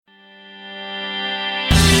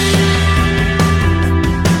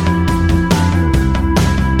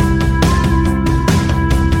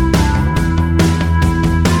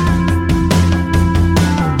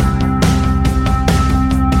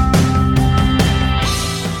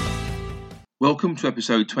Welcome to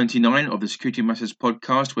episode 29 of the Security Matters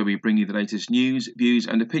podcast, where we bring you the latest news, views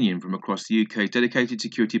and opinion from across the UK's dedicated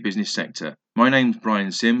security business sector. My name's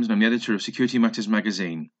Brian Sims and I'm the editor of Security Matters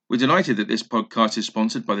magazine. We're delighted that this podcast is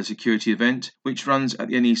sponsored by the Security Event, which runs at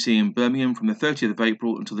the NEC in Birmingham from the 30th of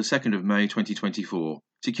April until the 2nd of May 2024.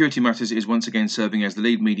 Security Matters is once again serving as the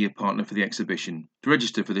lead media partner for the exhibition. To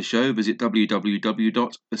register for the show, visit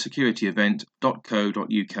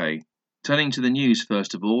www.thesecurityevent.co.uk. Turning to the news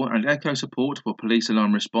first of all, and Echo support for police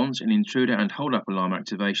alarm response and intruder and hold-up alarm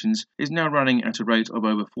activations is now running at a rate of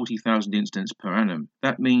over 40,000 incidents per annum.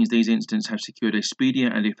 That means these incidents have secured a speedier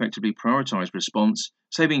and effectively prioritised response,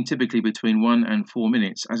 saving typically between 1 and 4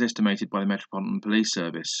 minutes as estimated by the Metropolitan Police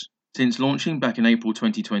Service. Since launching back in April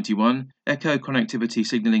 2021, Echo Connectivity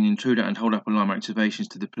signalling intruder and hold-up alarm activations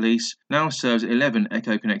to the police now serves 11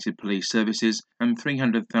 Echo-connected police services and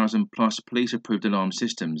 300,000 plus police-approved alarm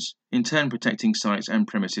systems, in turn protecting sites and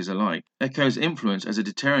premises alike. Echo's influence as a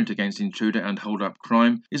deterrent against intruder and hold-up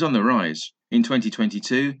crime is on the rise. In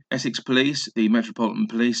 2022, Essex Police, the Metropolitan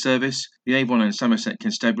Police Service, the Avon and Somerset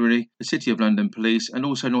Constabulary, the City of London Police and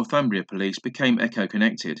also Northumbria Police became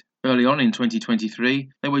Echo-connected. Early on in 2023,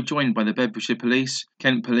 they were joined by the Bedfordshire Police,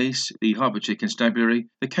 Kent Police, the Hertfordshire Constabulary,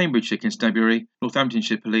 the Cambridgeshire Constabulary,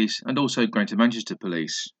 Northamptonshire Police and also Greater Manchester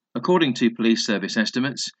Police. According to police service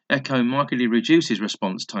estimates, Echo markedly reduces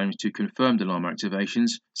response times to confirmed alarm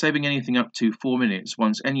activations, saving anything up to 4 minutes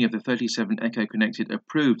once any of the 37 Echo-connected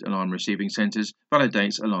approved alarm receiving centres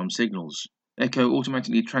validates alarm signals. Echo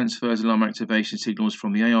automatically transfers alarm activation signals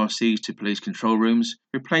from the ARCs to police control rooms,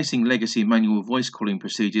 replacing legacy manual voice calling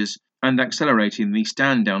procedures and accelerating the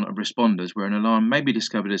stand-down of responders where an alarm may be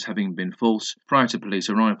discovered as having been false prior to police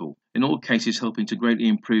arrival, in all cases helping to greatly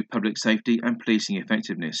improve public safety and policing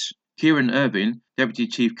effectiveness. Kieran Irvine, Deputy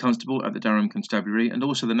Chief Constable at the Durham Constabulary and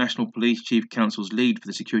also the National Police Chief Council's lead for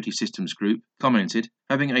the Security Systems Group, commented,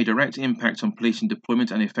 "Having a direct impact on policing deployment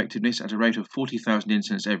and effectiveness at a rate of 40,000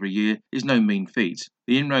 incidents every year is no mean feat.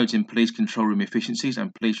 The inroads in police control room efficiencies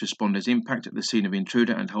and police responders' impact at the scene of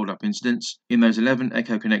intruder and hold-up incidents in those 11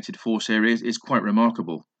 Echo-connected force areas is quite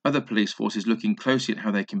remarkable. Other police forces looking closely at how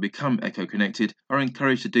they can become Echo-connected are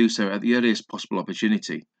encouraged to do so at the earliest possible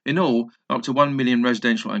opportunity. In all, up to 1 million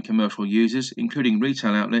residential and commercial users, including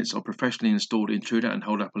retail outlets, are professionally installed intruder and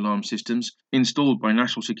hold-up alarm systems installed by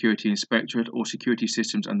National Security Inspectorate or Security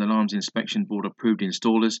Systems and Alarms Inspection Board approved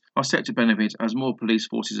installers are set to benefit as more police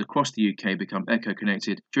forces across the UK become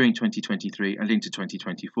Echo-connected during 2023 and into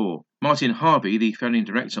 2024. Martin Harvey, the founding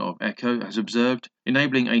director of Echo, has observed,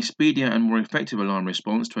 enabling a speedier and more effective alarm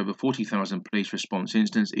response to over 40,000 police response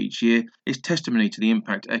incidents each year is testimony to the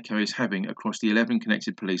impact Echo is having across the 11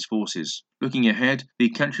 connected police forces. Looking ahead, the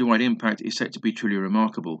countrywide impact is set to be truly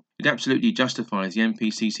remarkable. It absolutely justifies the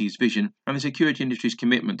MPCC's vision and the security industry's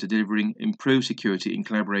commitment to delivering improved security in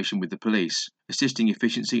collaboration with the police, assisting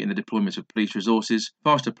efficiency in the deployment of police resources,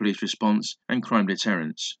 faster police response and crime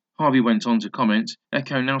deterrence." Harvey went on to comment,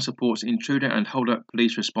 "Echo now supports intruder and hold-up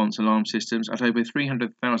police response alarm systems at over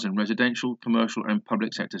 300,000 residential, commercial and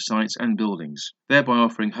public sector sites and buildings, thereby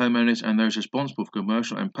offering homeowners and those responsible for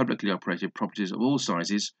commercial and publicly operated properties of all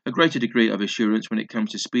sizes a greater degree of assurance when it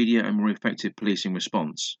comes to speedier and more effective policing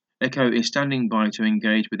response. Echo is standing by to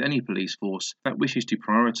engage with any police force that wishes to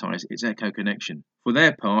prioritise its Echo connection. For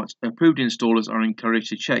their part, approved installers are encouraged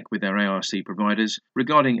to check with their ARC providers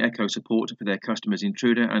regarding Echo support for their customers'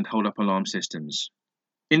 intruder and hold-up alarm systems."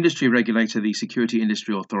 Industry regulator the Security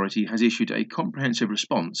Industry Authority has issued a comprehensive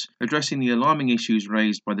response addressing the alarming issues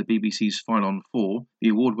raised by the BBC's File on 4, the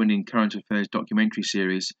award-winning current affairs documentary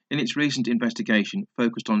series, in its recent investigation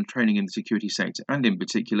focused on training in the security sector and, in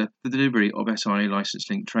particular, the delivery of SIA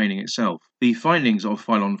licence-linked training itself. The findings of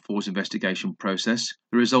File on 4's investigation process,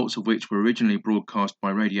 the results of which were originally broadcast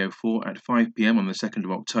by Radio 4 at 5 p.m. on the 2nd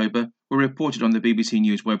of October, were reported on the BBC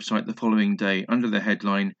News website the following day under the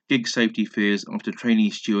headline "Gig Safety Fears After Trainee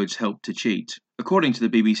Stewards Help to Cheat." According to the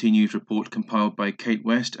BBC News report compiled by Kate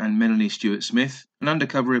West and Melanie Stewart-Smith, an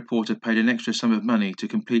undercover reporter paid an extra sum of money to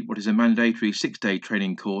complete what is a mandatory 6-day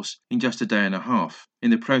training course in just a day and a half, in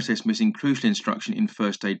the process missing crucial instruction in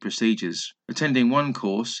first aid procedures. Attending one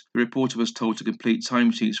course, the reporter was told to complete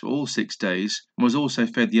timesheets for all 6 days and was also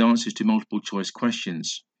fed the answers to multiple choice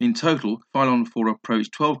questions. In total, File on 4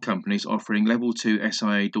 approached 12 companies offering Level 2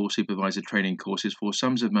 SIA door supervisor training courses for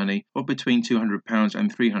sums of money of between £200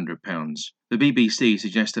 and £300. The BBC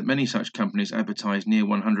suggests that many such companies advertise near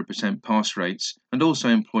 100% pass rates and also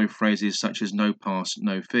employ phrases such as "no pass,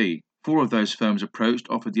 no fee." 4 of those firms approached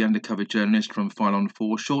offered the undercover journalist from File on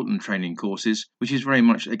 4 shortened training courses, which is very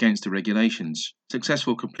much against the regulations.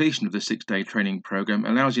 Successful completion of the 6-day training program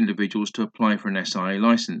allows individuals to apply for an SIA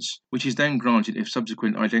license, which is then granted if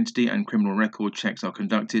subsequent identity and criminal record checks are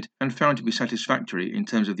conducted and found to be satisfactory in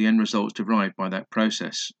terms of the end results derived by that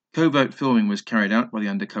process. Covert filming was carried out by the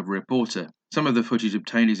undercover reporter. Some of the footage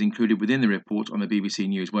obtained is included within the report on the BBC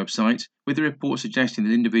News website, with the report suggesting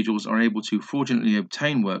that individuals are able to fraudulently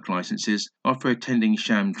obtain work licenses after attending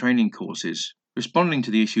sham training courses. Responding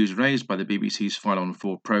to the issues raised by the BBC's File on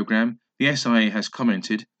 4 programme, the SIA has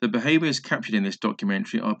commented, "The behaviours captured in this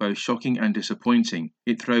documentary are both shocking and disappointing.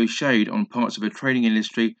 It throws shade on parts of a trading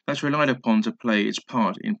industry that's relied upon to play its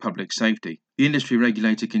part in public safety." The industry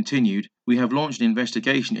regulator continued, "We have launched an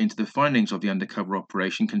investigation into the findings of the undercover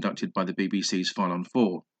operation conducted by the BBC's File on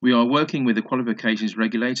 4. We are working with the qualifications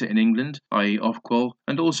regulator in England, i.e. Ofqual,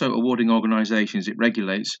 and also awarding organisations it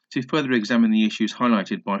regulates to further examine the issues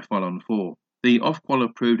highlighted by File on 4. The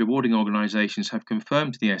Ofqual-approved awarding organisations have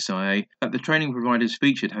confirmed to the SIA that the training providers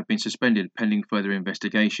featured have been suspended pending further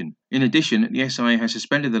investigation. In addition, the SIA has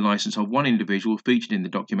suspended the licence of one individual featured in the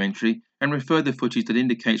documentary and referred the footage that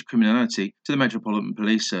indicates criminality to the Metropolitan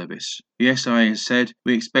Police Service. The SIA has said,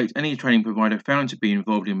 "We expect any training provider found to be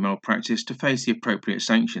involved in malpractice to face the appropriate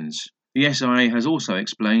sanctions." The SIA has also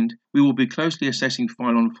explained, "We will be closely assessing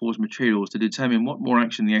File on 4's materials to determine what more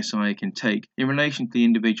action the SIA can take in relation to the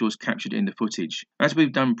individuals captured in the footage. As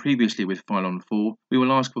we've done previously with File on 4, we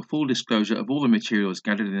will ask for full disclosure of all the materials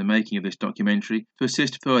gathered in the making of this documentary to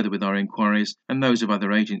assist further with our inquiries and those of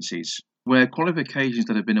other agencies." Where qualifications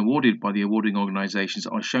that have been awarded by the awarding organisations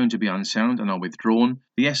are shown to be unsound and are withdrawn,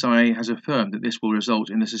 the SIA has affirmed that this will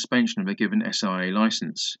result in the suspension of a given SIA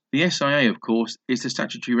licence. The SIA, of course, is the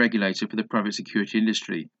statutory regulator for the private security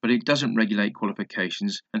industry, but it doesn't regulate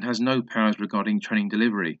qualifications and has no powers regarding training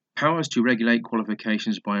delivery. Powers to regulate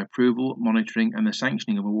qualifications by approval, monitoring and the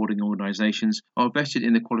sanctioning of awarding organisations are vested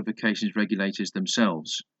in the qualifications regulators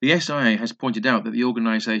themselves. The SIA has pointed out that the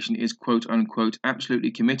organisation is quote-unquote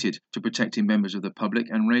absolutely committed to protecting members of the public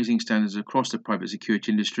and raising standards across the private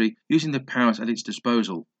security industry using the powers at its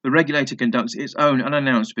disposal. The regulator conducts its own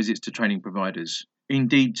unannounced visits to training providers.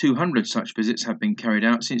 Indeed, 200 such visits have been carried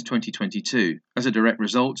out since 2022. As a direct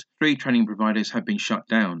result, 3 training providers have been shut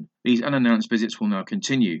down. These unannounced visits will now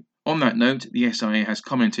continue. On that note, the SIA has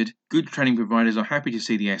commented, "Good training providers are happy to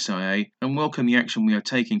see the SIA and welcome the action we are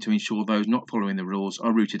taking to ensure those not following the rules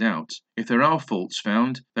are rooted out. If there are faults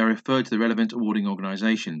found, they are referred to the relevant awarding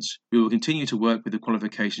organisations. We will continue to work with the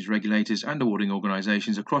qualifications regulators and awarding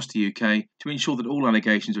organisations across the UK to ensure that all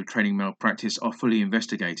allegations of training malpractice are fully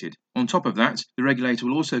investigated. On top of that, the regulator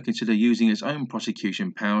will also consider using its own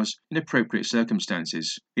prosecution powers in appropriate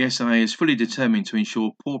circumstances. The SIA is fully determined to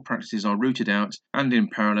ensure poor practices are rooted out and, in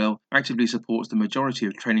parallel, actively supports the majority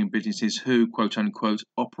of training businesses who, quote-unquote,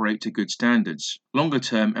 operate to good standards." Longer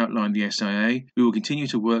term, outlined the SIA, we will continue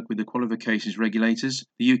to work with the qualifications regulators,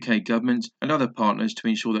 the UK government and other partners to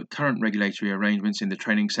ensure that current regulatory arrangements in the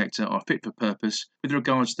training sector are fit for purpose with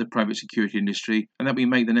regards to the private security industry and that we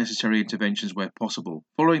make the necessary interventions where possible.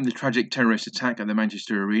 Following the tragic terrorist attack at the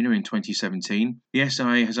Manchester Arena in 2017, the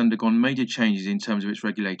SIA has undergone major changes in terms of its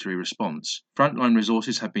regulatory response. Frontline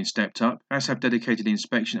resources have been stepped up, as have dedicated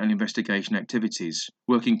inspection and investigation activities.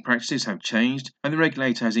 Working practices have changed, and the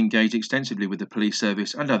regulator has engaged extensively with the police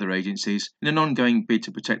service and other agencies in an ongoing bid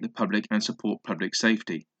to protect the public and support public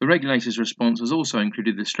safety. The regulator's response has also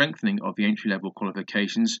included the strengthening of the entry-level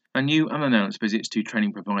qualifications and new unannounced visits to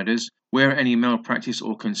training providers, where any malpractice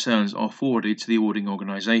or concerns are forwarded to the awarding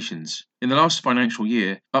organisations. In the last financial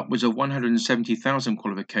year, upwards of 170,000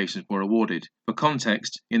 qualifications were awarded. For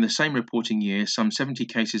context, in the same reporting year, some 70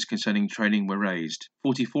 cases concerning training were raised.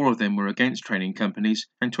 44 of them were against training companies,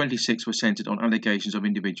 and 26 were centred on allegations of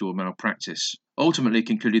individual malpractice. Ultimately,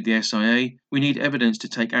 concluded the SIA, we need evidence to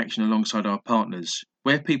take action alongside our partners.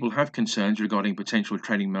 Where people have concerns regarding potential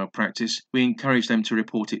training malpractice, we encourage them to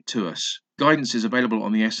report it to us. Guidance is available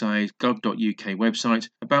on the SIA's gov.uk website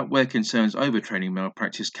about where concerns over training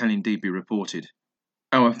malpractice can indeed be reported.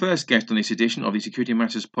 Our first guest on this edition of the Security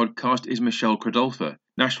Matters podcast is Michelle Kradolfer,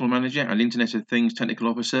 National Manager and Internet of Things Technical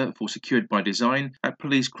Officer for Secured by Design at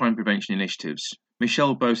Police Crime Prevention Initiatives.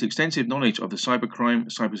 Michelle boasts extensive knowledge of the cybercrime,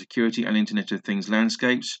 cybersecurity and Internet of Things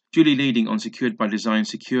landscapes, duly leading on Secured by Design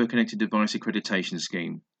Secure Connected Device Accreditation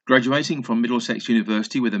Scheme. Graduating from Middlesex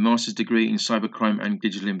University with a master's degree in cybercrime and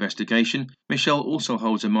digital investigation, Michelle also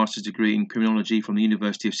holds a master's degree in criminology from the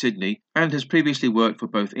University of Sydney and has previously worked for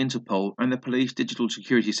both Interpol and the Police Digital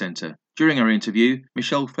Security Centre. During our interview,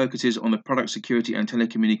 Michelle focuses on the Product Security and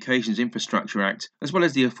Telecommunications Infrastructure Act, as well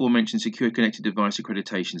as the aforementioned Secure Connected Device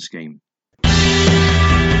Accreditation Scheme.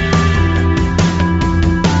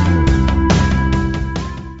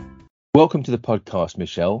 Welcome to the podcast,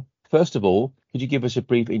 Michelle. First of all, could you give us a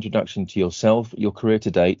brief introduction to yourself, your career to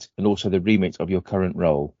date, and also the remit of your current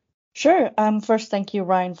role? Sure. First, thank you,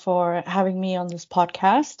 Ryan, for having me on this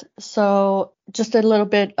podcast. So just a little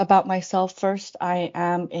bit about myself first. I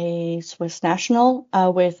am a Swiss national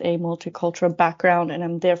with a multicultural background, and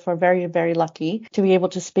I'm therefore very, very lucky to be able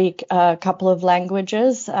to speak a couple of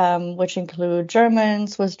languages, which include German,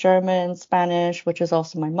 Swiss German, Spanish, which is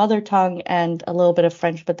also my mother tongue, and a little bit of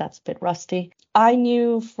French, but that's a bit rusty. I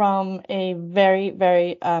knew from a very,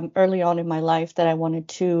 very early on in my life that I wanted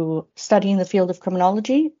to study in the field of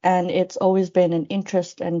criminology, and it's always been an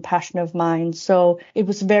interest and passion of mine. So it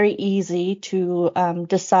was very easy to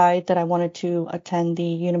decide that I wanted to attend the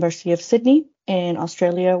University of Sydney in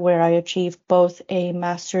Australia, where I achieved both a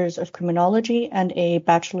Master's of Criminology and a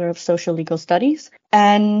Bachelor of Social Legal Studies.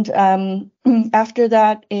 And after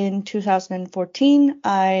that, in 2014,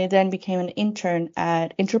 I then became an intern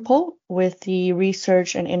at Interpol with the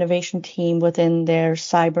research and innovation team within their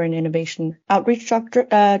Cyber and Innovation Outreach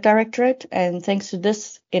Directorate. And thanks to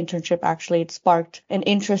this internship, actually, it sparked an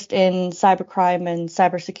interest in cybercrime and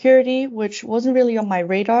cybersecurity, which wasn't really on my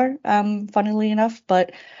radar, funnily enough,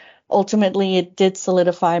 but ultimately, it did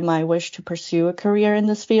solidify my wish to pursue a career in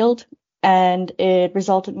this field, and it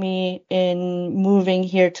resulted me in moving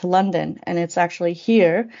here to London. And it's actually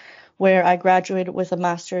here where I graduated with a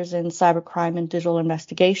master's in cybercrime and digital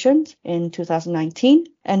investigations in 2019.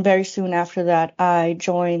 And very soon after that, I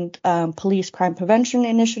joined Police Crime Prevention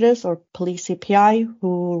Initiatives, or Police CPI,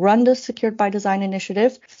 who run the Secured by Design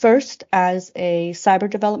initiative, first as a cyber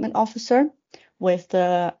development officer with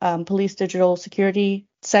the Police Digital Security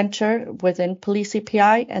Center within Police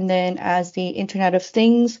CPI, and then as the Internet of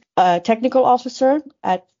Things technical officer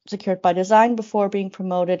at Secured by Design before being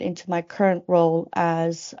promoted into my current role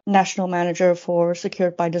as National Manager for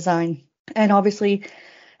Secured by Design. And obviously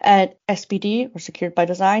at SPD, or Secured by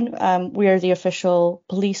Design, we are the official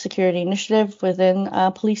police security initiative within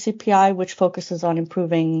Police CPI, which focuses on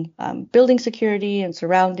improving building security and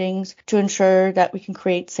surroundings to ensure that we can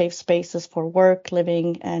create safe spaces for work,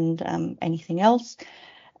 living, and anything else.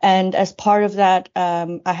 And as part of that,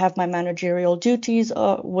 I have my managerial duties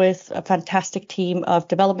with a fantastic team of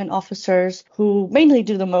development officers who mainly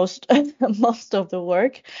do the most of the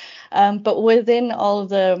work. But within all of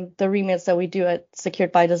the remits that we do at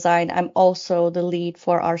Secured by Design, I'm also the lead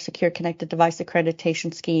for our Secure Connected Device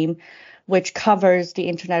Accreditation Scheme, which covers the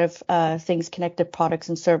Internet of Things connected products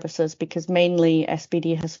and services, because mainly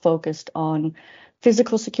SPD has focused on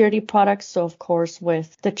physical security products. So, of course,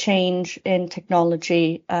 with the change in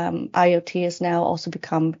technology, IoT has now also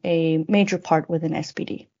become a major part within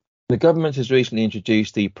SPD. The government has recently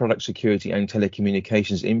introduced the Product Security and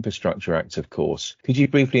Telecommunications Infrastructure Act, of course. Could you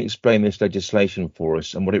briefly explain this legislation for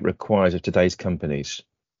us and what it requires of today's companies?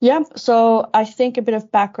 Yeah, so I think a bit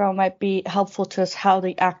of background might be helpful to us how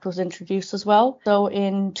the Act was introduced as well. So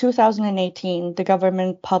in 2018, the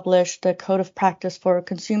government published the Code of Practice for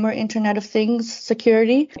Consumer Internet of Things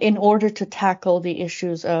Security in order to tackle the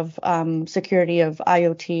issues of security of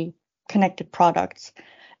IoT connected products.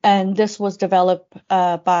 And this was developed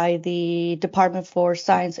by the Department for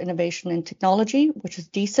Science, Innovation and Technology, which is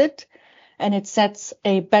DCIT. And it sets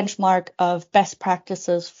a benchmark of best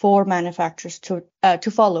practices for manufacturers to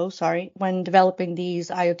follow, when developing these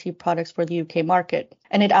IoT products for the UK market.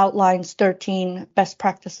 And it outlines 13 best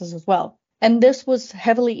practices as well. And this was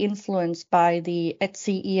heavily influenced by the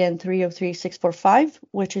ETSI EN 303645,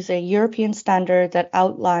 which is a European standard that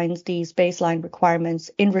outlines these baseline requirements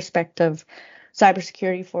in respect of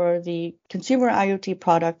cybersecurity for the consumer IoT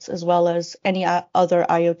products, as well as any other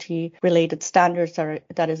IoT related standards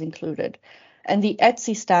that is included. And the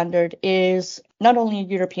ETSI standard is not only a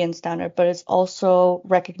European standard, but it's also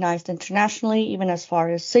recognized internationally, even as far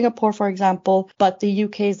as Singapore, for example. But the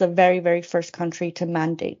UK is the very, very first country to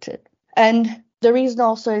mandate it. And the reason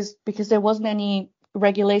also is because there wasn't any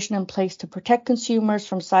regulation in place to protect consumers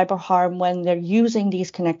from cyber harm when they're using these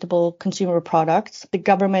connectable consumer products. The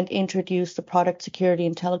government introduced the Product Security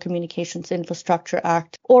and Telecommunications Infrastructure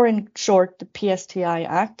Act, or in short, the PSTI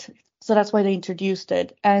Act. So that's why they introduced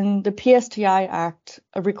it. And the PSTI Act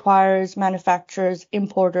requires manufacturers,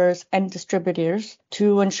 importers, and distributors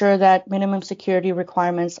to ensure that minimum security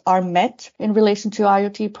requirements are met in relation to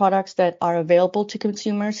IoT products that are available to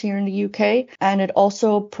consumers here in the UK. And it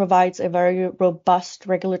also provides a very robust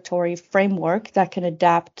regulatory framework that can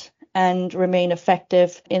adapt and remain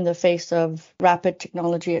effective in the face of rapid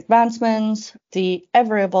technology advancements, the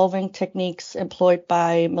ever-evolving techniques employed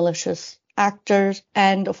by malicious actors,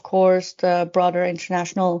 and of course, the broader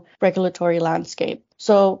international regulatory landscape.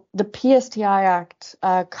 So the PSTI Act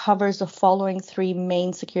covers the following three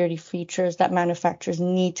main security features that manufacturers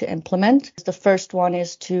need to implement. The first one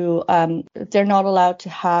is they're not allowed to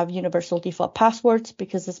have universal default passwords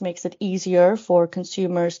because this makes it easier for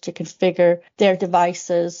consumers to configure their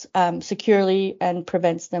devices securely and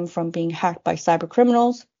prevents them from being hacked by cyber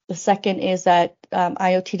criminals. The second is that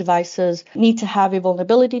IoT devices need to have a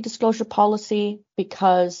vulnerability disclosure policy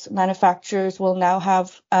because manufacturers will now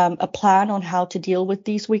have a plan on how to deal with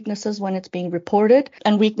these weaknesses when it's being reported,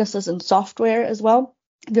 and weaknesses in software as well.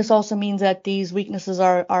 This also means that these weaknesses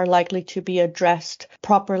are likely to be addressed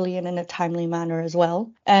properly and in a timely manner as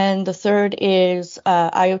well. And the third is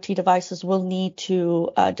IoT devices will need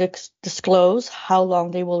to disclose how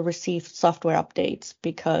long they will receive software updates,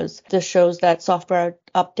 because this shows that software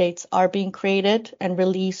updates are being created and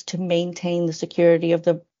released to maintain the security of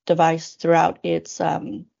the device throughout its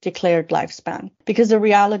declared lifespan. Because the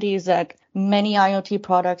reality is that many IoT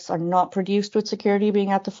products are not produced with security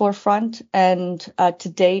being at the forefront. And to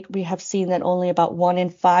date, we have seen that only about 1 in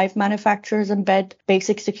 5 manufacturers embed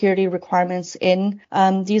basic security requirements in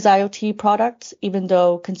these IoT products, even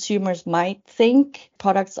though consumers might think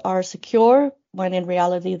products are secure when in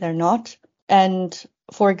reality they're not. And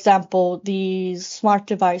for example, these smart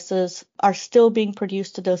devices are still being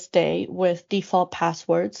produced to this day with default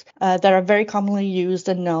passwords that are very commonly used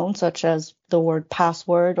and known, such as the word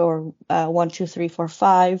password or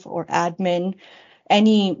 12345 or admin,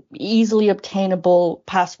 any easily obtainable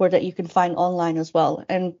password that you can find online as well.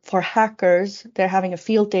 And for hackers, they're having a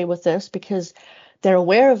field day with this because they're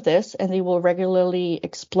aware of this and they will regularly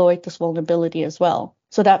exploit this vulnerability as well.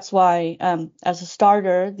 So that's why, as a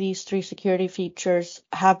starter, these three security features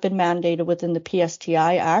have been mandated within the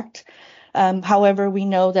PSTI Act. However, we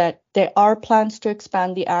know that there are plans to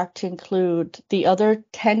expand the Act to include the other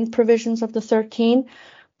 10 provisions of the 13,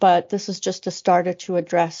 but this is just a starter to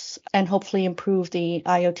address and hopefully improve the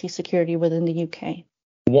IoT security within the UK.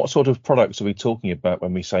 What sort of products are we talking about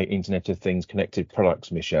when we say Internet of Things connected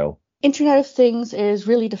products, Michelle? Internet of Things is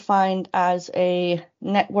really defined as a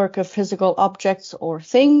network of physical objects or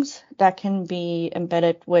things that can be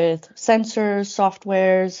embedded with sensors,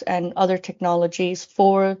 softwares, and other technologies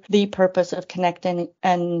for the purpose of connecting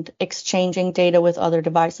and exchanging data with other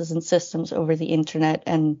devices and systems over the internet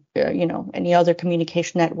and, any other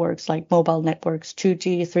communication networks like mobile networks,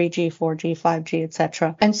 2G, 3G, 4G, 5G,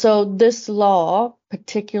 etc. And so this law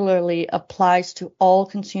particularly applies to all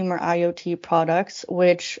consumer IoT products,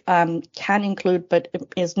 which can include, but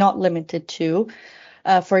is not limited to,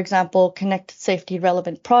 for example, connected safety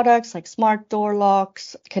relevant products like smart door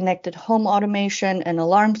locks, connected home automation and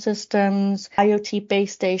alarm systems, IoT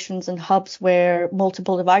base stations and hubs where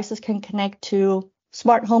multiple devices can connect to,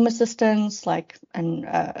 smart home assistants like an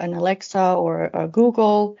Alexa or a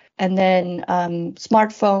Google, and then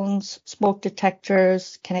smartphones, smoke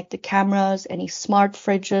detectors, connected cameras, any smart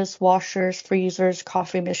fridges, washers, freezers,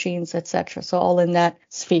 coffee machines, etc. So all in that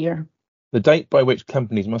sphere. The date by which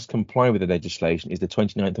companies must comply with the legislation is the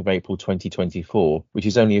 29th of April 2024, which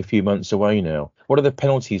is only a few months away now. What are the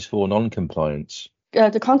penalties for non-compliance?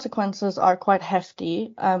 The consequences are quite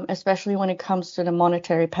hefty, especially when it comes to the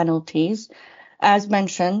monetary penalties. As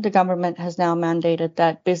mentioned, the government has now mandated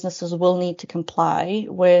that businesses will need to comply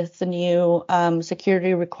with the new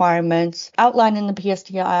security requirements outlined in the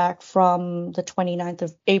PSTI Act from the 29th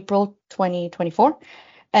of April 2024.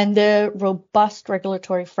 And the robust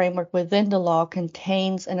regulatory framework within the law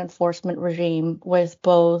contains an enforcement regime with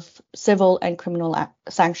both civil and criminal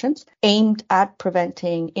sanctions aimed at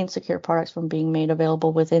preventing insecure products from being made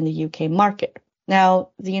available within the UK market. Now,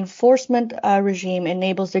 the enforcement regime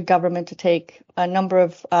enables the government to take a number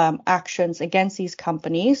of actions against these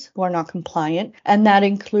companies who are not compliant, and that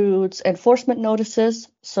includes enforcement notices,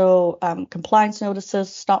 so compliance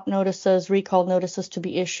notices, stop notices, recall notices to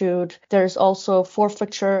be issued. There's also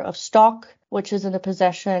forfeiture of stock which is in the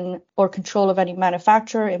possession or control of any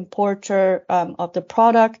manufacturer, importer of the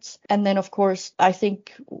products. And then, of course, I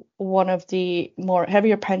think one of the more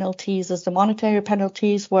heavier penalties is the monetary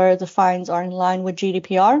penalties, where the fines are in line with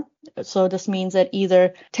GDPR. So this means that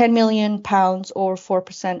either £10 million or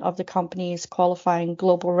 4% of the company's qualifying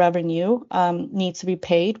global revenue needs to be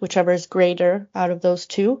paid, whichever is greater out of those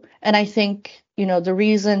two. And I think, the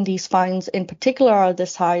reason these fines in particular are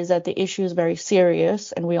this high is that the issue is very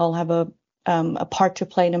serious, and we all have a part to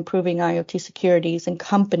play in improving IoT securities, and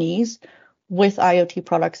companies with IoT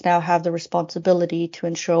products now have the responsibility to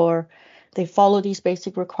ensure they follow these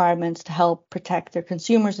basic requirements to help protect their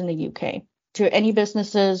consumers in the UK. To any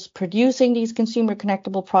businesses producing these consumer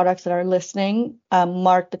connectable products that are listening,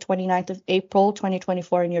 mark the 29th of April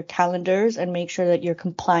 2024 in your calendars and make sure that you're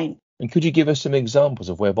compliant. And could you give us some examples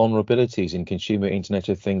of where vulnerabilities in consumer Internet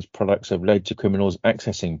of Things products have led to criminals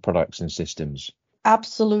accessing products and systems?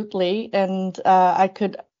 Absolutely. And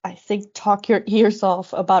I think, talk your ears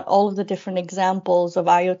off about all of the different examples of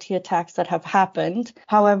IoT attacks that have happened.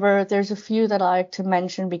 However, there's a few that I like to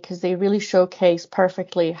mention because they really showcase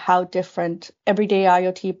perfectly how different everyday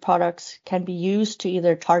IoT products can be used to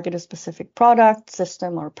either target a specific product,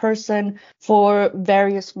 system, or person for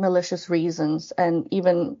various malicious reasons, and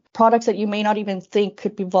even products that you may not even think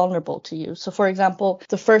could be vulnerable to you. So, for example,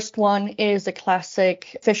 the first one is the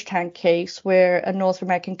classic fish tank case, where a North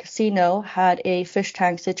American casino had a fish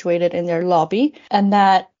tank situated in their lobby, and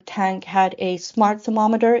that tank had a smart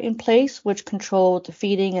thermometer in place which controlled the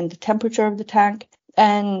feeding and the temperature of the tank,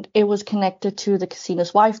 and it was connected to the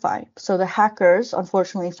casino's Wi-Fi. So the hackers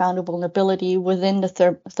unfortunately found a vulnerability within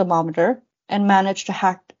the thermometer and managed to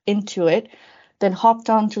hack into it, then hopped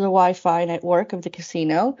onto the Wi-Fi network of the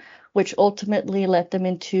casino, which ultimately led them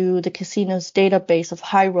into the casino's database of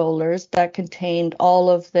high rollers that contained all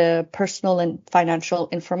of the personal and financial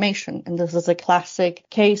information. And this is a classic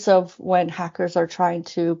case of when hackers are trying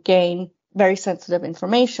to gain very sensitive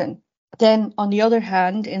information. Then, on the other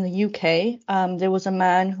hand, in the UK, there was a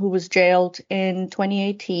man who was jailed in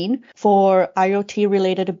 2018 for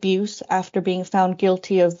IoT-related abuse after being found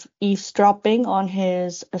guilty of eavesdropping on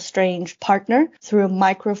his estranged partner through a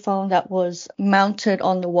microphone that was mounted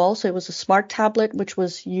on the wall. So it was a smart tablet which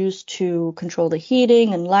was used to control the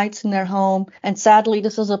heating and lights in their home. And sadly,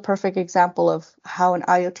 this is a perfect example of how an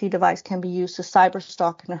IoT device can be used to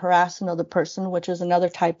cyberstalk and harass another person, which is another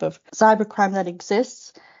type of cybercrime that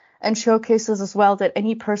exists, and showcases as well that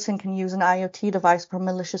any person can use an IoT device for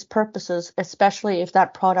malicious purposes, especially if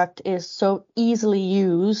that product is so easily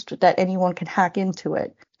used that anyone can hack into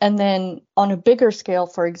it. And then on a bigger scale,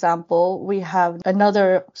 for example, we have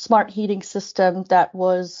another smart heating system that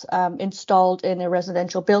was installed in a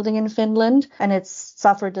residential building in Finland, and it's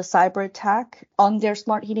suffered a cyber attack on their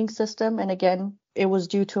smart heating system. And again, it was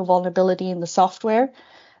due to a vulnerability in the software.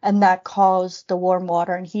 And that caused the warm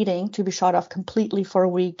water and heating to be shut off completely for a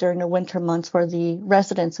week during the winter months for the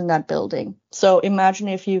residents in that building. So imagine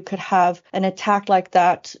if you could have an attack like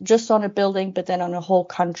that just on a building, but then on a whole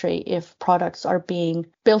country, if products are being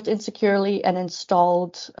built insecurely and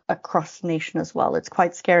installed across the nation as well. It's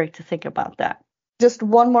quite scary to think about that. Just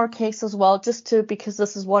one more case as well, because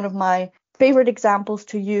this is one of my favorite examples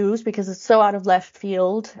to use because it's so out of left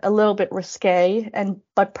field, a little bit risque,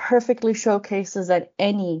 but perfectly showcases that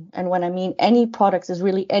and when I mean any products, is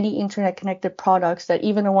really any internet connected products that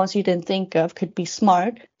even the ones you didn't think of could be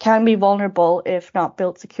smart, can be vulnerable if not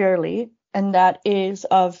built securely. And that is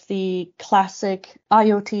of the classic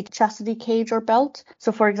IoT chastity cage or belt.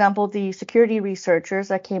 So, for example, the security researchers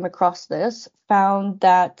that came across this found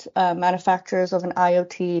that manufacturers of an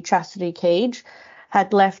IoT chastity cage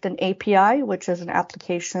had left an API, which is an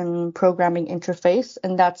application programming interface,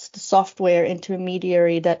 and that's the software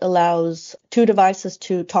intermediary that allows two devices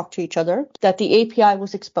to talk to each other, that the API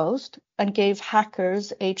was exposed and gave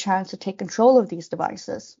hackers a chance to take control of these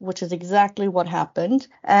devices, which is exactly what happened.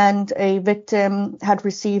 And a victim had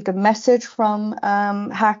received a message from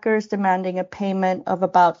hackers demanding a payment of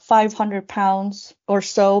about £500 or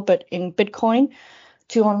so, but in Bitcoin,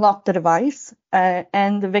 to unlock the device.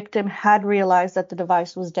 And the victim had realized that the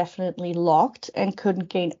device was definitely locked and couldn't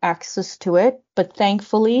gain access to it. But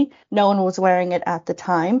thankfully, no one was wearing it at the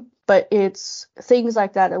time. But it's things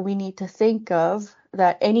like that that we need to think of,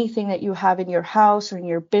 that anything that you have in your house or in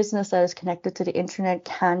your business that is connected to the internet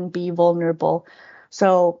can be vulnerable.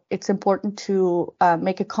 So it's important to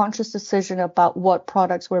make a conscious decision about what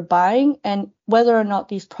products we're buying and whether or not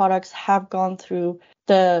these products have gone through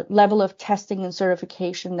the level of testing and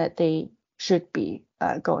certification that they should be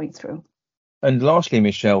going through. And lastly,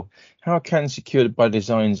 Michelle, how can Secured by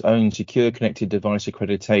Design's own Secure Connected Device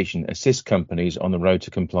accreditation assist companies on the road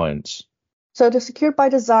to compliance? So the Secure by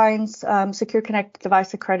Design's Secure Connected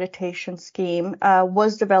Device Accreditation Scheme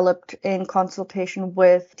was developed in consultation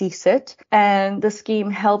with DCIT, and the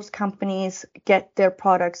scheme helps companies get their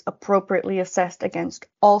products appropriately assessed against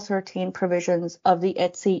all 13 provisions of the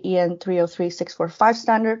ETSI EN 303645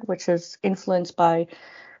 standard, which is influenced by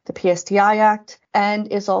the PSTI Act,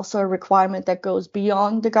 and is also a requirement that goes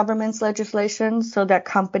beyond the government's legislation so that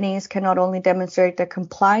companies can not only demonstrate their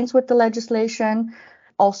compliance with the legislation,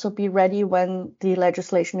 also be ready when the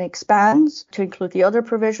legislation expands to include the other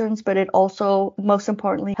provisions, but it also, most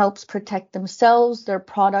importantly, helps protect themselves, their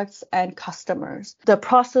products, and customers. The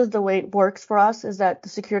process, the way it works for us, is that the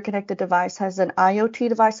Secure Connected Device has an IoT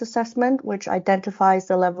device assessment, which identifies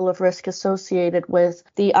the level of risk associated with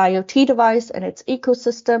the IoT device and its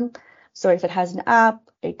ecosystem. So if it has an app,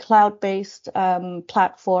 a cloud-based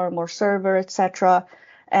platform or server, etc.,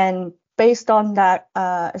 and based on that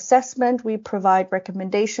assessment, we provide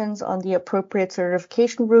recommendations on the appropriate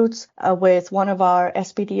certification routes with one of our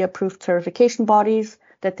SPD-approved certification bodies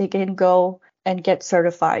that they can go and get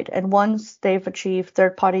certified. And once they've achieved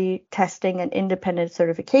third-party testing and independent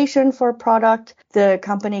certification for a product, the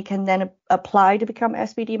company can then apply to become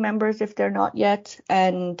SPD members if they're not yet,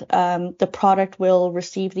 and the product will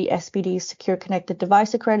receive the SPD Secure Connected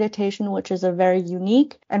Device Accreditation, which is a very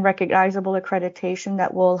unique and recognizable accreditation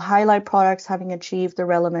that will highlight products having achieved the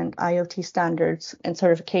relevant IoT standards and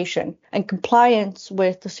certification. And compliance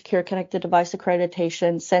with the Secure Connected Device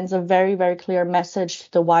Accreditation sends a very, very clear message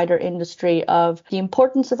to the wider industry of the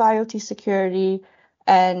importance of IoT security,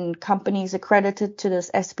 and companies accredited to this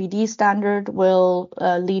SPD standard will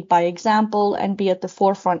lead by example and be at the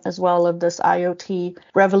forefront as well of this IoT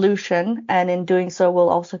revolution. And in doing so, will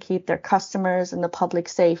also keep their customers and the public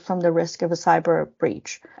safe from the risk of a cyber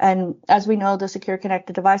breach. And as we know, the Secure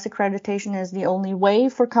Connected Device Accreditation is the only way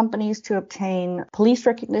for companies to obtain police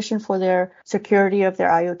recognition for their security of their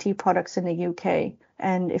IoT products in the UK.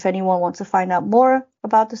 And if anyone wants to find out more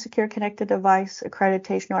about the Secure Connected Device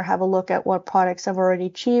Accreditation or have a look at what products have already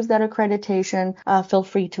achieved that accreditation, feel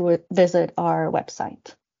free to visit our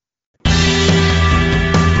website.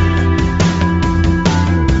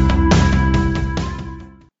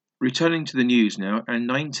 Returning to the news now, and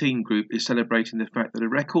 19 Group is celebrating the fact that a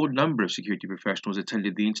record number of security professionals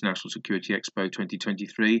attended the International Security Expo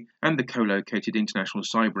 2023 and the co-located International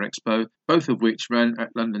Cyber Expo, both of which ran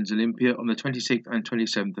at London's Olympia on the 26th and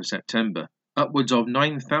 27th of September. Upwards of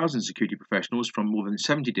 9,000 security professionals from more than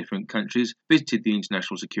 70 different countries visited the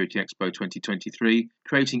International Security Expo 2023,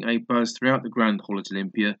 creating a buzz throughout the Grand Hall at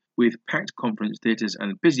Olympia, with packed conference theatres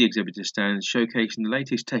and busy exhibitor stands showcasing the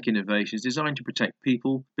latest tech innovations designed to protect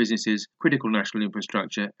people, businesses, critical national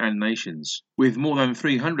infrastructure and nations. With more than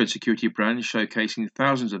 300 security brands showcasing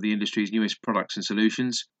thousands of the industry's newest products and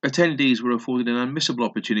solutions, attendees were afforded an unmissable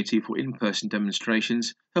opportunity for in-person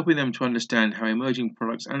demonstrations, helping them to understand how emerging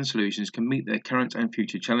products and solutions can meet their current and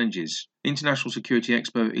future challenges. The International Security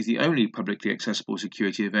Expo is the only publicly accessible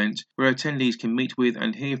security event where attendees can meet with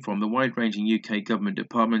and hear from the wide-ranging UK government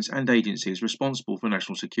departments and agencies responsible for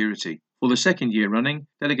national security. For the second year running,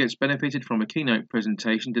 delegates benefited from a keynote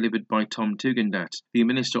presentation delivered by Tom Tugendhat, the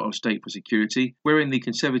Minister of State for Security, wherein the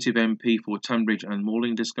Conservative MP for Tunbridge and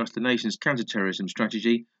Malling discussed the nation's counter-terrorism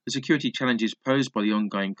strategy, the security challenges posed by the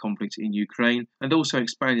ongoing conflict in Ukraine, and also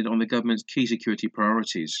expanded on the government's key security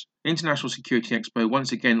priorities. International Security Expo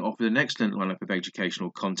once again offered an excellent lineup of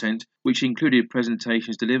educational content, which included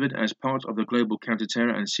presentations delivered as part of the Global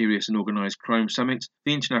Counter-Terror and Serious and Organised Crime Summit,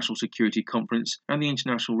 the International Security Conference, and the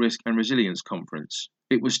International Risk and Resilience Conference.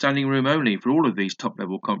 It was standing room only for all of these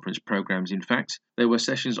top-level conference programmes. In fact, there were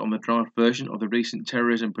sessions on the draft version of the recent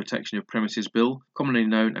Terrorism Protection of Premises Bill, commonly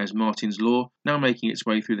known as Martin's Law, now making its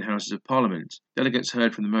way through the Houses of Parliament. Delegates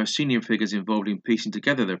heard from the most senior figures involved in piecing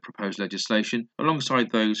together the proposed legislation,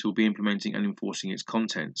 alongside those who will be implementing and enforcing its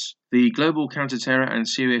contents. The Global Counter-Terror and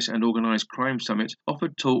Serious and Organised Crime Summit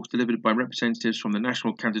offered talks delivered by representatives from the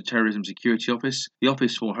National Counter-Terrorism Security Office, the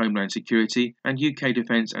Office for Homeland Security, and UK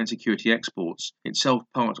Defence and Security Exports, itself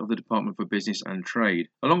part of the Department for Business and Trade,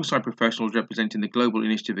 alongside professionals representing the Global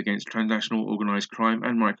Initiative Against Transnational Organised Crime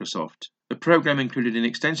and Microsoft. The programme included an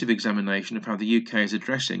extensive examination of how the UK is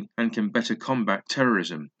addressing and can better combat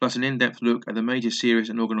terrorism, plus an in-depth look at the major serious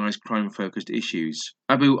and organised crime-focused issues.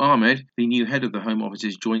 Abu Ahmed, the new head of the Home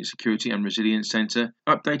Office's Joint Security and Resilience Centre,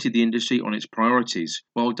 updated the industry on its priorities,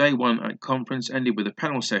 while day one at conference ended with a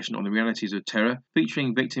panel session on the realities of terror,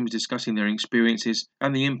 featuring victims discussing their experiences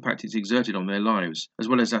and the impact it's exerted on their lives, as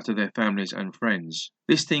well as that of their families and friends.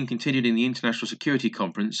 This theme continued in the International Security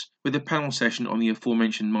Conference, with a panel session on the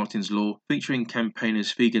aforementioned Martin's Law, featuring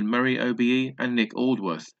campaigners Fegan Murray OBE and Nick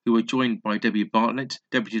Aldworth, who were joined by Debbie Bartlett,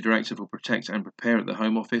 Deputy Director for Protect and Prepare at the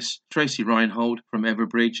Home Office, Tracy Reinhold from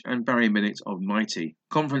Everbridge, and Barry Millett of Mighty.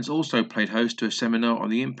 The conference also played host to a seminar on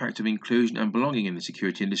the impact of inclusion and belonging in the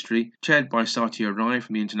security industry, chaired by Satya Rai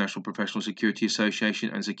from the International Professional Security Association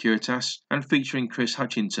and Securitas, and featuring Chris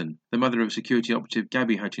Hutchinson, the mother of security operative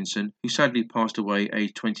Gabby Hutchinson, who sadly passed away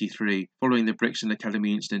aged 23 following the Brixton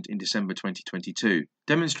Academy incident in December 2022.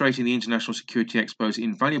 Demonstrating the International Security Expo's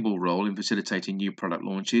invaluable role in facilitating new product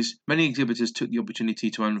launches, many exhibitors took the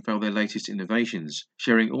opportunity to unveil their latest innovations,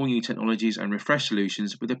 sharing all new technologies and refreshed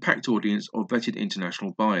solutions with a packed audience of vetted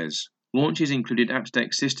international buyers. Launches included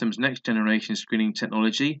Aptec Systems' next-generation screening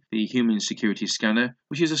technology, the Human Security Scanner,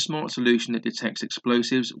 which is a smart solution that detects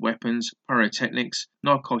explosives, weapons, pyrotechnics,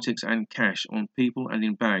 narcotics and cash on people and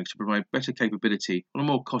in bags to provide better capability on a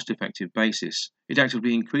more cost-effective basis. It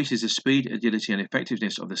actively increases the speed, agility and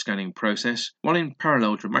effectiveness of the scanning process, while in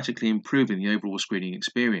parallel dramatically improving the overall screening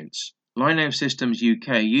experience. Lineau Systems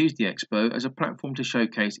UK used the Expo as a platform to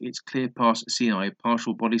showcase its ClearPass CI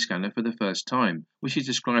partial body scanner for the first time, which is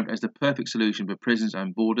described as the perfect solution for prisons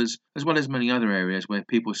and borders, as well as many other areas where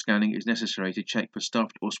people scanning is necessary to check for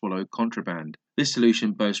stuffed or swallowed contraband. This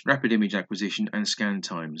solution boasts rapid image acquisition and scan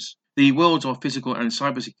times. The worlds of physical and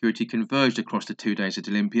cybersecurity converged across the 2 days at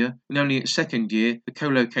Olympia. In only its second year, the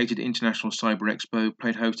co-located International Cyber Expo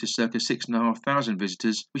played host to circa 6,500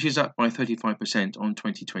 visitors, which is up by 35% on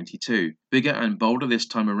 2022. Bigger and bolder this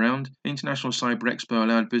time around, International Cyber Expo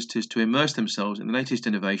allowed visitors to immerse themselves in the latest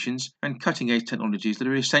innovations and cutting-edge technologies that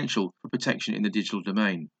are essential for protection in the digital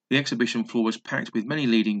domain. The exhibition floor was packed with many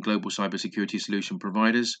leading global cybersecurity solution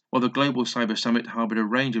providers, while the Global Cyber Summit harboured a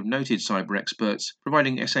range of noted cyber experts,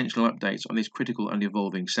 providing essential updates on this critical and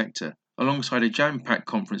evolving sector. Alongside a jam-packed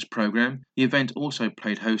conference programme, the event also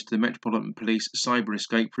played host to the Metropolitan Police Cyber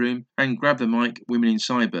Escape Room and Grab the Mic Women in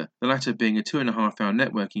Cyber, the latter being a 2.5-hour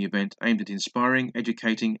networking event aimed at inspiring,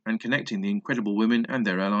 educating and connecting the incredible women and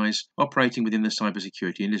their allies operating within the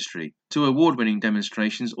cybersecurity industry. 2 award-winning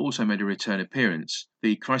demonstrations also made a return appearance: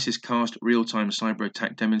 the Crisis Cast Real-Time Cyber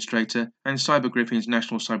Attack Demonstrator and Cyber Griffin's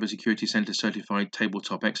National Cybersecurity Centre certified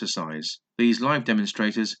tabletop exercise. These live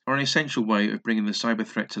demonstrators are an essential way of bringing the cyber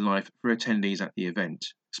threat to life for attendees at the event.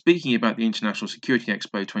 Speaking about the International Security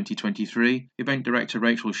Expo 2023, event director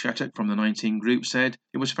Rachel Shattuck from the 19 Group said,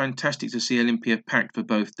 "It was fantastic to see Olympia packed for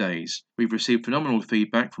both days. We've received phenomenal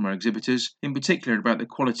feedback from our exhibitors, in particular about the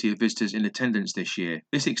quality of visitors in attendance this year.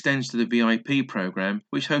 This extends to the VIP programme,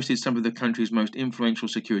 which hosted some of the country's most influential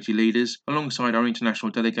security leaders, alongside our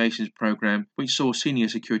International Delegations programme, which saw senior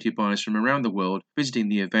security buyers from around the world visiting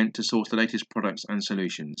the event to source the latest products and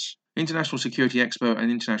solutions." International Security Expo and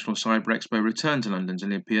International Cyber Expo return to London's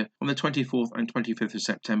Olympia on the 24th and 25th of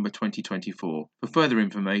September 2024. For further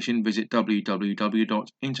information, visit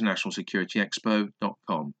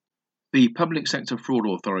www.internationalsecurityexpo.com. The Public Sector Fraud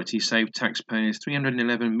Authority saved taxpayers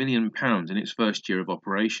 £311 million in its first year of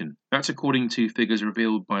operation. That's according to figures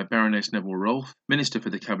revealed by Baroness Neville-Rolfe, Minister for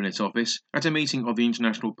the Cabinet Office, at a meeting of the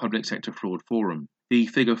International Public Sector Fraud Forum. The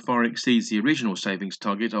figure far exceeds the original savings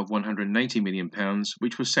target of £180 million,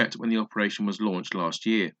 which was set when the operation was launched last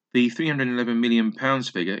year. The £311 million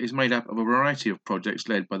figure is made up of a variety of projects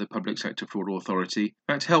led by the Public Sector Fraud Authority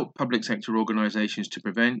that help public sector organisations to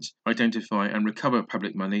prevent, identify and recover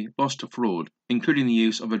public money lost to fraud, including the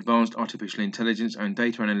use of advanced artificial intelligence and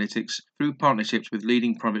data analytics through partnerships with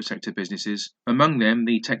leading private sector businesses, among them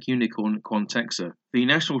the tech unicorn Quantexa. The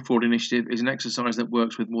National Fraud Initiative is an exercise that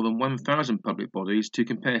works with more than 1,000 public bodies to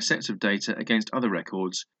compare sets of data against other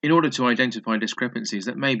records in order to identify discrepancies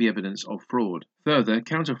that may be evidence of fraud. Further,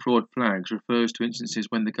 counter-fraud flags refers to instances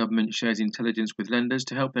when the government shares intelligence with lenders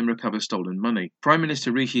to help them recover stolen money. Prime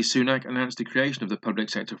Minister Rishi Sunak announced the creation of the Public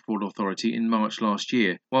Sector Fraud Authority in March last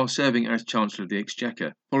year, while serving as Chancellor of the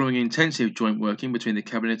Exchequer. Following intensive joint working between the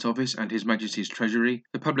Cabinet Office and His Majesty's Treasury,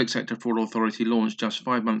 the Public Sector Fraud Authority launched just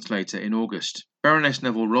 5 months later in August. Baroness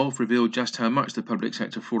Neville-Rolfe revealed just how much the Public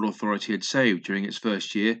Sector Fraud Authority had saved during its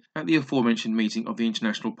first year at the aforementioned meeting of the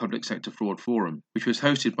International Public Sector Fraud Forum, which was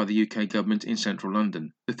hosted by the UK Government in central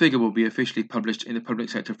London. The figure will be officially published in the Public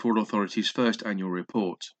Sector Fraud Authority's first annual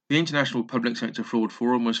report. The International Public Sector Fraud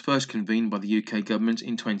Forum was first convened by the UK Government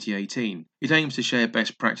in 2018. It aims to share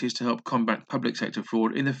best practice to help combat public sector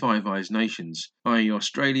fraud in the Five Eyes nations, i.e.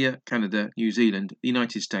 Australia, Canada, New Zealand, the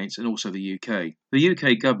United States and also the UK. The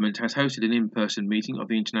UK Government has hosted an in-person meeting of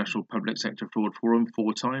the International Public Sector Fraud Forum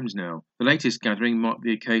 4 times now. The latest gathering marked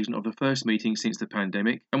the occasion of the first meeting since the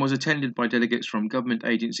pandemic and was attended by delegates from government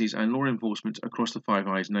agencies and law enforcement across the Five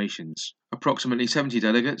Eyes nations. A Approximately 70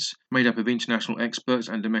 delegates, made up of international experts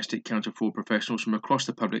and domestic counter-fraud professionals from across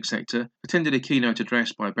the public sector, attended a keynote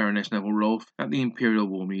address by Baroness Neville-Rolfe at the Imperial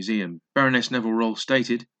War Museum. Baroness Neville-Rolfe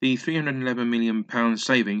stated, "The £311 million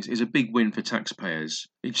savings is a big win for taxpayers.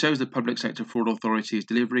 It shows the Public Sector Fraud Authority is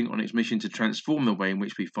delivering on its mission to transform the way in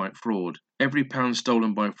which we fight fraud. Every pound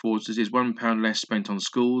stolen by fraudsters is £1 less spent on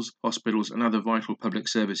schools, hospitals and other vital public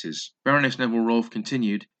services." Baroness Neville-Rolfe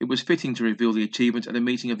continued, "It was fitting to reveal the achievement at a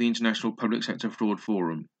meeting of the International Public Sector Fraud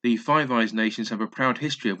Forum. The Five Eyes nations have a proud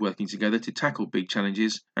history of working together to tackle big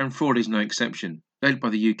challenges, and fraud is no exception. Led by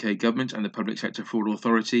the UK Government and the Public Sector Fraud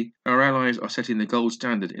Authority, our allies are setting the gold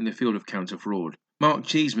standard in the field of counter-fraud." Mark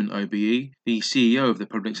Cheeseman, OBE, the CEO of the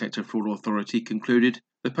Public Sector Fraud Authority, concluded,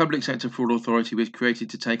 "The Public Sector Fraud Authority was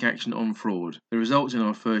created to take action on fraud. The results in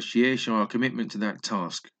our first year show our commitment to that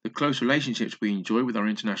task. The close relationships we enjoy with our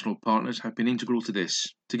international partners have been integral to this.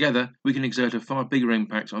 Together, we can exert a far bigger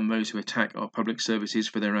impact on those who attack our public services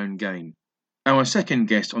for their own gain." Our second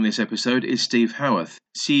guest on this episode is Steve Haworth,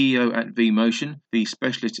 CEO at Vemotion, the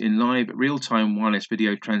specialist in live, real-time wireless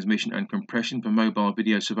video transmission and compression for mobile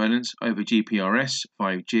video surveillance over GPRS,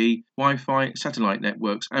 5G, Wi-Fi, satellite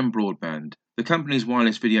networks and broadband. The company's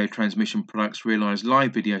wireless video transmission products realise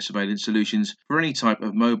live video surveillance solutions for any type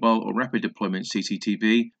of mobile or rapid deployment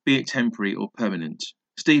CCTV, be it temporary or permanent.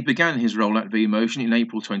 Steve began his role at Vemotion in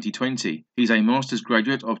April 2020. He's a master's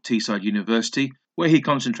graduate of Teesside University, where he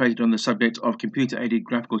concentrated on the subject of computer-aided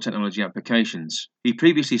graphical technology applications. He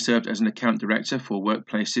previously served as an account director for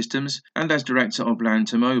Workplace Systems and as director of Land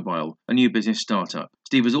to Mobile, a new business startup.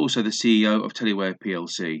 Steve was also the CEO of Teleware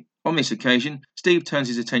plc. On this occasion, Steve turns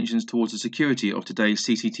his attentions towards the security of today's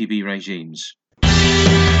CCTV regimes.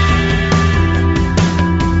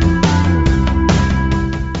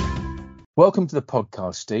 Welcome to the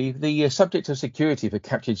podcast, Steve. The subject of security for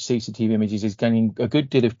captured CCTV images is gaining a good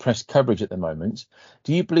deal of press coverage at the moment.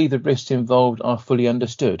 Do you believe the risks involved are fully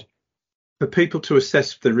understood? For people to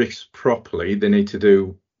assess the risks properly, they need to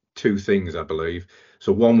do two things, I believe.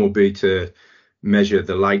 So one will be to measure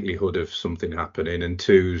the likelihood of something happening, and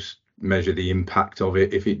two's measure the impact of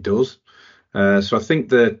it if it does. So I think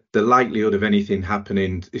the likelihood of anything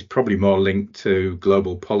happening is probably more linked to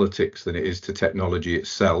global politics than it is to technology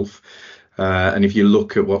itself. And if you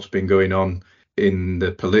look at what's been going on in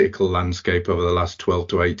the political landscape over the last 12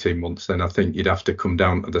 to 18 months, then I think you'd have to come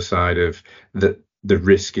down to the side of that the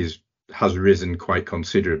risk has risen quite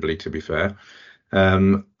considerably, to be fair.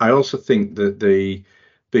 I also think that the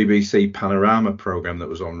BBC Panorama programme that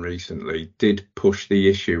was on recently did push the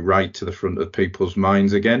issue right to the front of people's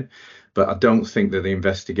minds again, but I don't think that they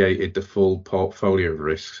investigated the full portfolio of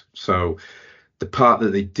risks. So the part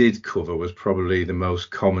that they did cover was probably the most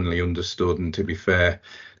commonly understood and, to be fair,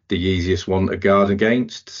 the easiest one to guard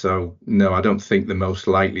against. So no, I don't think the most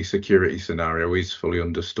likely security scenario is fully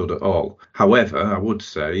understood at all. However, I would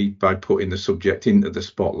say by putting the subject into the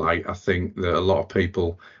spotlight, I think that a lot of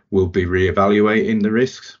people will be re-evaluating the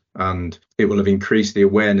risks, and it will have increased the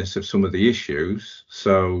awareness of some of the issues.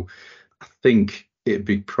 So I think it'd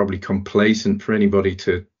be probably complacent for anybody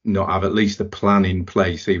to not have at least a plan in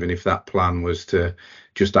place, even if that plan was to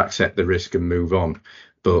just accept the risk and move on.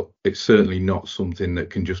 But it's certainly not something that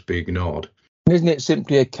can just be ignored. Isn't it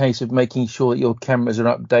simply a case of making sure that your cameras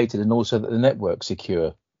are updated and also that the network's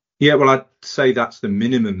secure? Yeah, well, I'd say that's the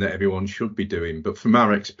minimum that everyone should be doing. But from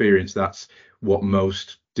our experience, that's what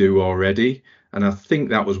most do already. And I think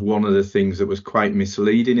that was one of the things that was quite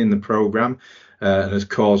misleading in the programme and has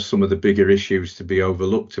caused some of the bigger issues to be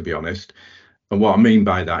overlooked, to be honest. And what I mean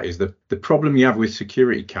by that is that the problem you have with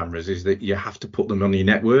security cameras is that you have to put them on your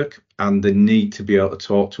network, and they need to be able to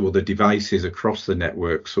talk to other devices across the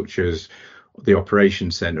network, such as the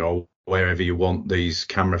operations centre or wherever you want these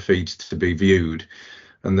camera feeds to be viewed.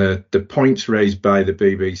 And the points raised by the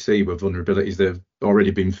BBC were vulnerabilities that have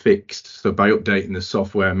already been fixed. So by updating the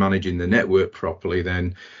software, managing the network properly,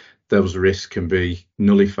 then those risks can be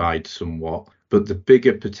nullified somewhat. But the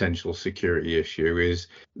bigger potential security issue is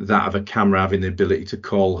that of a camera having the ability to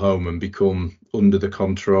call home and become under the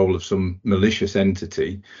control of some malicious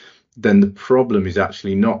entity. Then the problem is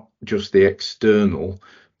actually not just the external,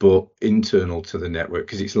 but internal to the network,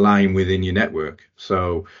 because it's lying within your network.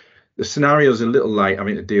 So the scenario is a little like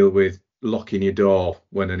having to deal with locking your door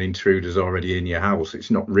when an intruder's already in your house. It's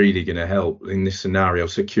not really going to help. In this scenario,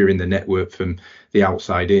 securing the network from the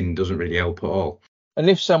outside in doesn't really help at all. And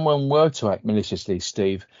if someone were to act maliciously,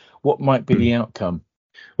 Steve, what might be the outcome?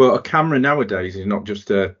 Well, a camera nowadays is not just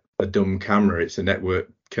a dumb camera. It's a network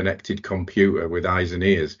connected computer with eyes and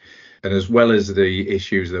ears. And as well as the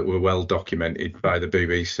issues that were well documented by the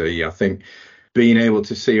BBC, I think being able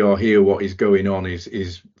to see or hear what is going on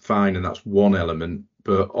is fine, and that's one element.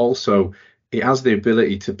 But also, it has the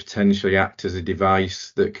ability to potentially act as a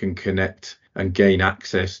device that can connect and gain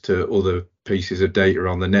access to other pieces of data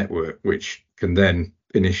on the network, which can then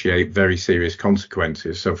initiate very serious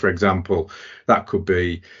consequences. So, for example, that could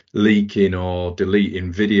be leaking or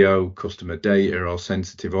deleting video, customer data, or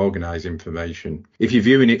sensitive organised information. If you're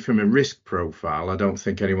viewing it from a risk profile, I don't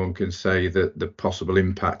think anyone can say that the possible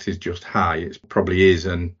impact is just high. It probably is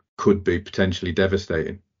and could be potentially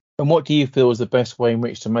devastating. And what do you feel is the best way in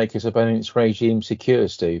which to make a surveillance regime secure,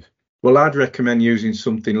 Steve? Well, I'd recommend using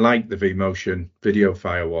something like the Vemotion video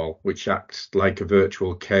firewall, which acts like a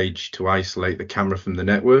virtual cage to isolate the camera from the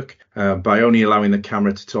network by only allowing the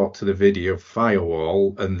camera to talk to the video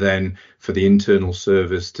firewall, and then for the internal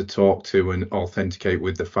servers to talk to and authenticate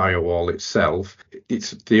with the firewall itself. It's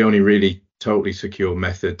the only really totally secure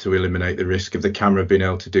method to eliminate the risk of the camera being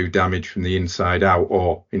able to do damage from the inside out,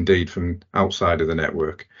 or indeed from outside of the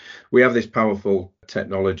network. We have this powerful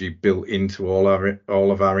technology built into all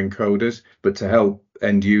of our encoders, but to help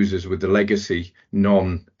end users with the legacy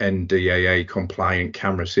non-NDAA compliant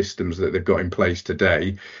camera systems that they've got in place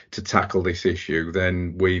today to tackle this issue,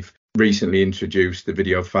 then we've recently introduced the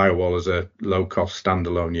video firewall as a low-cost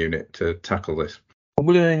standalone unit to tackle this.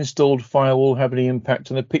 Will an installed firewall have any impact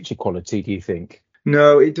on the picture quality, do you think?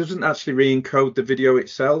 No, it doesn't actually re-encode the video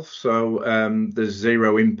itself, so there's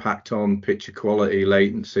zero impact on picture quality,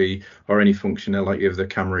 latency, or any functionality of the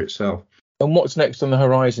camera itself. And what's next on the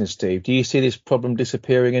horizon, Steve? Do you see this problem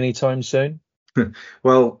disappearing anytime soon?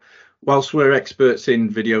 Well, whilst we're experts in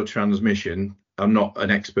video transmission, I'm not an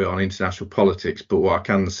expert on international politics, but what I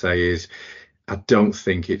can say is I don't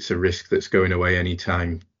think it's a risk that's going away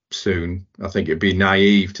anytime soon. I think it'd be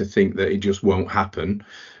naive to think that it just won't happen.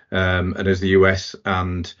 And as the US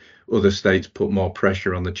and other states put more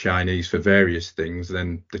pressure on the Chinese for various things,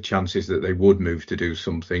 then the chances that they would move to do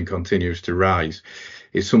something continues to rise.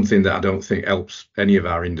 It's something that I don't think helps any of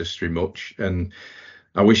our industry much. And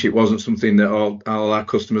I wish it wasn't something that all our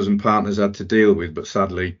customers and partners had to deal with. But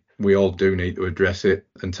sadly, we all do need to address it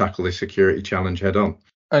and tackle this security challenge head on.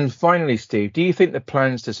 And finally, Steve, do you think the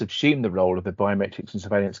plans to subsume the role of the Biometrics and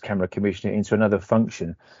Surveillance Camera Commissioner into another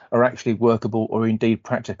function are actually workable or indeed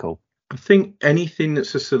practical? I think anything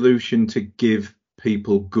that's a solution to give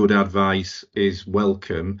people good advice is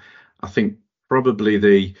welcome. I think probably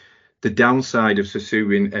the downside of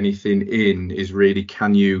subsuming anything in is really,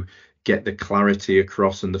 can you get the clarity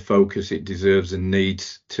across and the focus it deserves and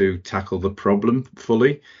needs to tackle the problem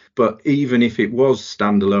fully? But even if it was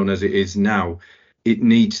standalone as it is now, it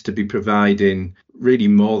needs to be providing really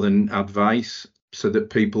more than advice so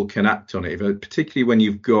that people can act on it, particularly when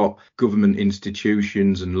you've got government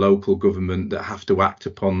institutions and local government that have to act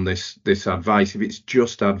upon this advice. If it's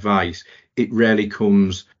just advice, it rarely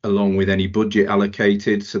comes along with any budget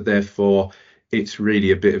allocated. So therefore, it's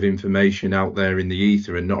really a bit of information out there in the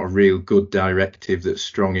ether and not a real good directive that's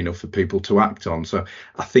strong enough for people to act on. So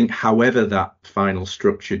I think however that final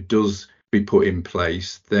structure does be put in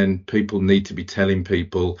place, then people need to be telling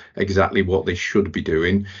people exactly what they should be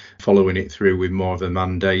doing, following it through with more of a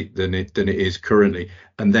mandate than it is currently,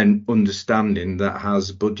 and then understanding that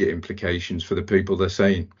has budget implications for the people they're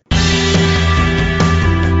saying.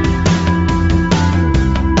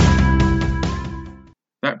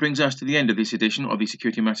 That brings us to the end of this edition of the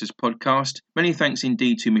Security Matters podcast. Many thanks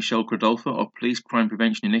indeed to Michelle Kradolfer of Police Crime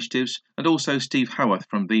Prevention Initiatives and also Steve Haworth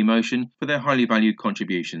from Vemotion for their highly valued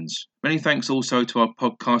contributions. Many thanks also to our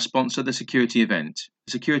podcast sponsor, The Security Event.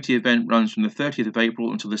 The Security Event runs from the 30th of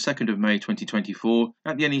April until the 2nd of May 2024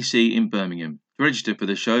 at the NEC in Birmingham. To register for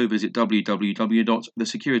the show, visit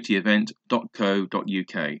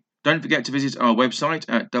www.thesecurityevent.co.uk. Don't forget to visit our website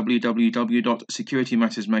at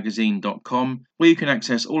www.securitymattersmagazine.com, where you can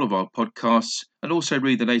access all of our podcasts and also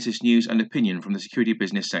read the latest news and opinion from the security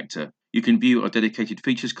business sector. You can view our dedicated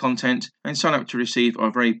features content and sign up to receive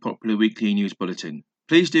our very popular weekly news bulletin.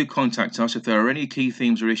 Please do contact us if there are any key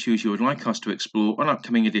themes or issues you would like us to explore on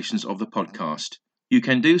upcoming editions of the podcast. You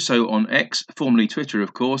can do so on X, formerly Twitter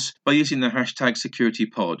of course, by using the hashtag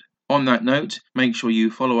SecurityPod. On that note, make sure you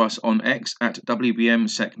follow us on X at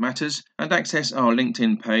WBMSecMatters and access our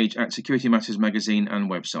LinkedIn page at Security Matters Magazine and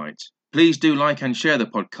website. Please do like and share the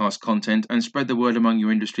podcast content and spread the word among your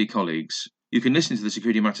industry colleagues. You can listen to the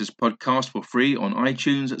Security Matters podcast for free on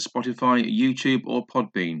iTunes, Spotify, YouTube or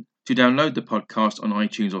Podbean. To download the podcast on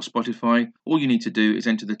iTunes or Spotify, all you need to do is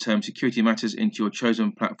enter the term Security Matters into your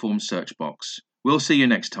chosen platform search box. We'll see you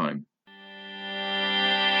next time.